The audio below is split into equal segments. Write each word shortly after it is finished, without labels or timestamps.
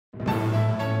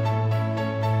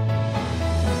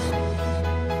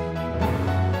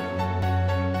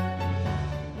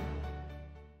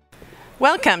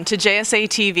Welcome to JSA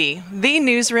TV, the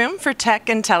newsroom for tech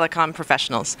and telecom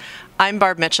professionals. I'm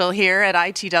Barb Mitchell here at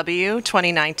ITW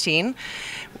 2019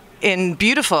 in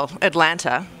beautiful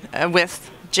Atlanta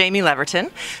with Jaime Leverton,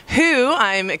 who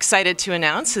I'm excited to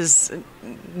announce is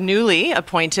newly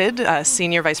appointed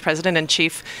Senior Vice President and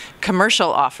Chief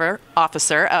Commercial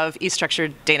Officer of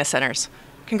eStruxture Data Centers.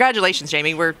 Congratulations,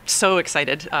 Jaime. We're so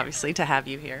excited, obviously, to have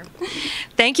you here.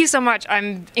 Thank you so much.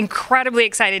 I'm incredibly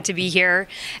excited to be here.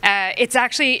 It's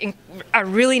actually a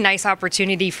really nice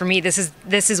opportunity for me.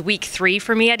 This is week 3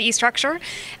 for me at eStruxture.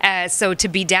 So to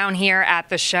be down here at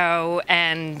the show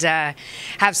and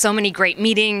have so many great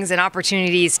meetings and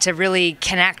opportunities to really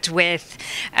connect with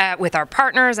our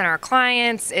partners and our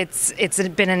clients, it's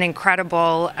been an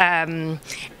incredible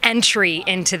entry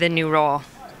into the new role.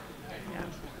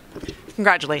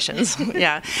 Congratulations.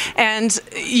 Yeah. And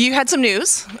you had some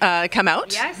news come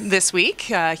out this week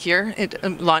here.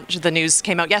 The news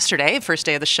came out yesterday, first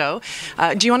day of the show.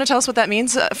 Do you want to tell us what that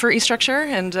means for eStruxture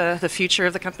and the future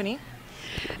of the company?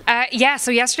 So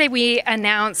yesterday we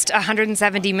announced a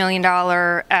 $170 million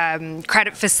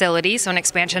credit facility, so an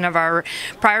expansion of our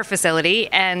prior facility,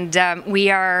 and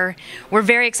we're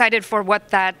very excited for what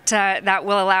that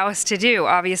will allow us to do.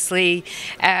 Obviously,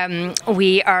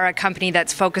 we are a company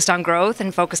that's focused on growth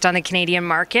and focused on the Canadian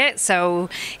market, so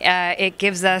it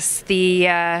gives us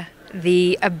the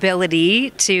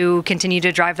ability to continue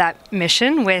to drive that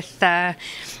mission with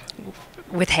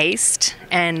haste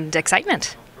and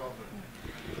excitement.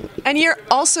 And you're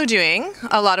also doing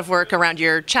a lot of work around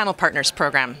your Channel Partners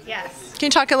program. Yes. Can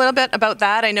you talk a little bit about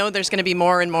that? I know there's going to be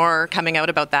more and more coming out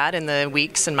about that in the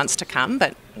weeks and months to come,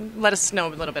 but let us know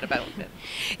a little bit about it.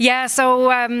 Yeah,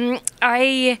 so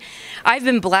I've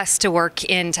been blessed to work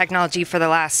in technology for the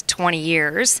last 20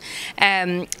 years,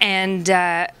 and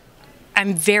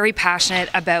I'm very passionate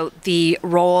about the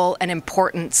role and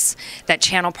importance that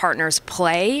channel partners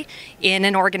play in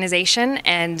an organization,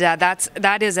 and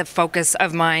that is a focus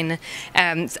of mine.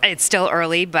 It's still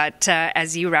early, but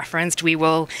as you referenced, we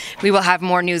will have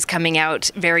more news coming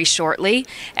out very shortly,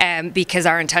 because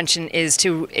our intention is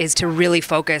to really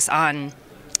focus on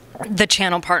the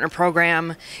channel partner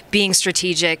program, being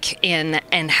strategic in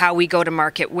how we go to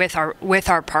market with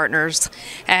our partners,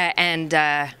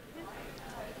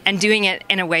 and doing it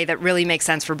in a way that really makes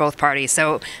sense for both parties.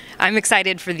 So I'm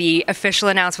excited for the official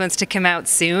announcements to come out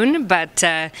soon, but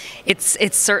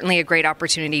it's certainly a great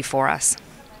opportunity for us.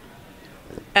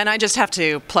 And I just have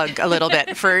to plug a little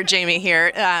bit for Jaime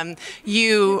here.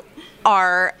 You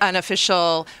are an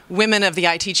official Women of the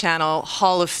IT Channel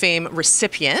Hall of Fame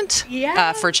recipient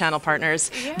for Channel Partners.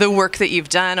 Yeah. The work that you've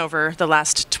done over the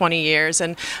last 20 years.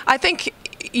 And I think,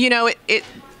 you know,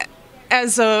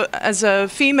 as a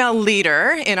female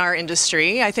leader in our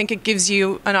industry, I think it gives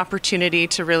you an opportunity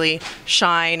to really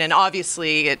shine, and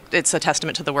obviously it's a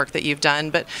testament to the work that you've done.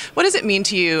 But what does it mean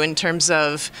to you in terms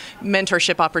of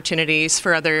mentorship opportunities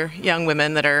for other young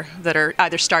women that are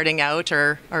either starting out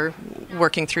or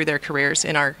working through their careers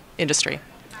in our industry?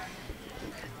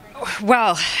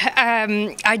 Well,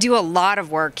 I do a lot of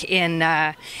work in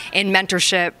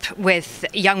mentorship with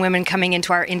young women coming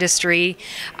into our industry.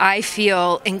 I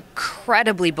feel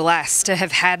incredibly blessed to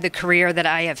have had the career that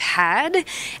I have had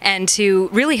and to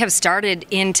really have started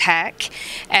in tech.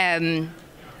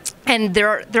 And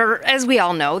there, as we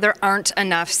all know, there aren't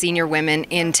enough senior women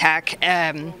in tech.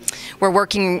 We're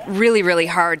working really, really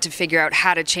hard to figure out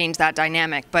how to change that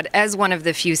dynamic. But as one of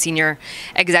the few senior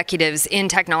executives in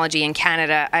technology in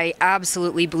Canada, I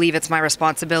absolutely believe it's my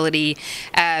responsibility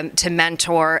to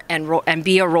mentor and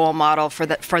be a role model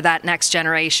for that next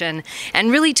generation,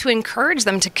 and really to encourage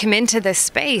them to come into this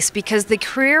space, because the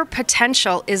career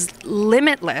potential is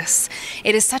limitless.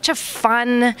 It is such a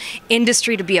fun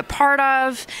industry to be a part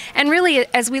of. And really,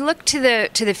 as we look to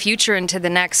the future and to the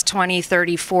next 20,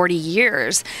 30, 40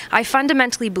 years, I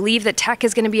fundamentally believe that tech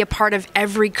is going to be a part of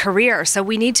every career. So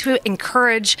we need to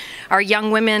encourage our young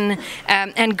women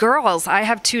and girls. I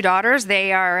have 2 daughters.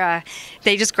 They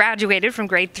just graduated from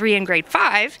grade 3 and grade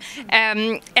 5,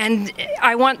 and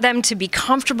I want them to be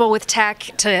comfortable with tech,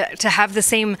 to have the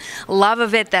same love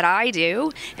of it that I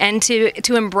do, and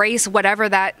to embrace whatever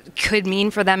that could mean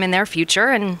for them in their future.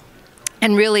 And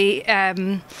really,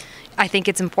 I think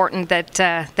it's important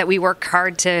that we work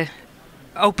hard to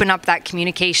open up that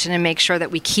communication and make sure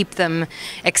that we keep them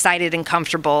excited and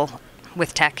comfortable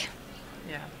with tech.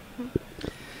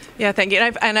 Yeah, thank you.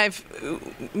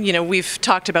 And we've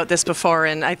talked about this before,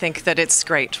 and I think that it's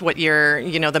great what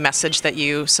the message that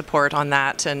you support on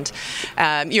that, and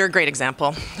you're a great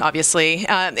example, obviously.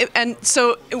 And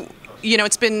so,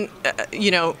 it's been,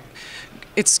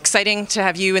 it's exciting to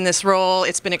have you in this role.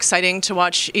 It's been exciting to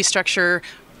watch eStruxture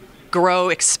grow,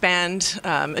 expand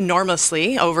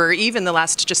enormously over even the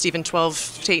last just even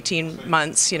 12 to 18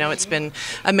 months. You know, it's been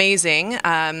amazing.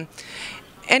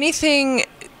 Anything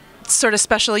sort of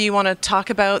special you want to talk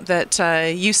about that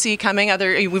you see coming?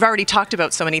 We've already talked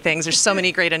about so many things. There's so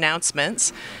many great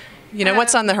announcements. You know,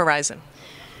 what's on the horizon?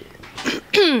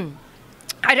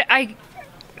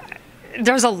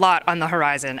 There's a lot on the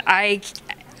horizon. I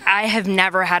have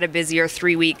never had a busier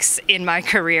 3 weeks in my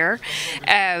career.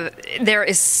 There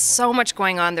is so much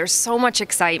going on. There's so much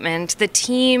excitement. The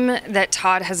team that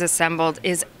Todd has assembled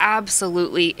is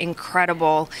absolutely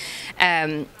incredible.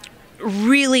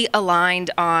 Really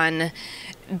aligned on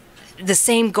the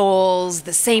same goals,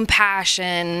 the same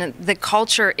passion. The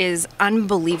culture is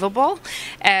unbelievable.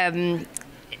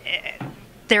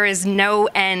 There is no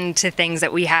end to things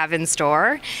that we have in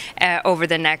store over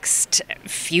the next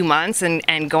few months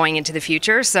and going into the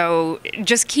future. So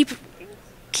just keep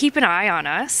an eye on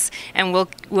us, and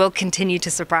we'll continue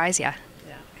to surprise you.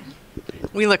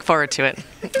 We look forward to it.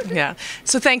 Yeah.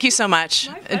 So thank you so much,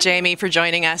 Jaime, for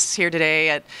joining us here today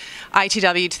at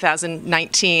ITW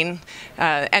 2019.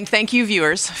 And thank you,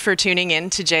 viewers, for tuning in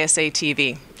to JSA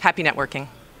TV. Happy networking.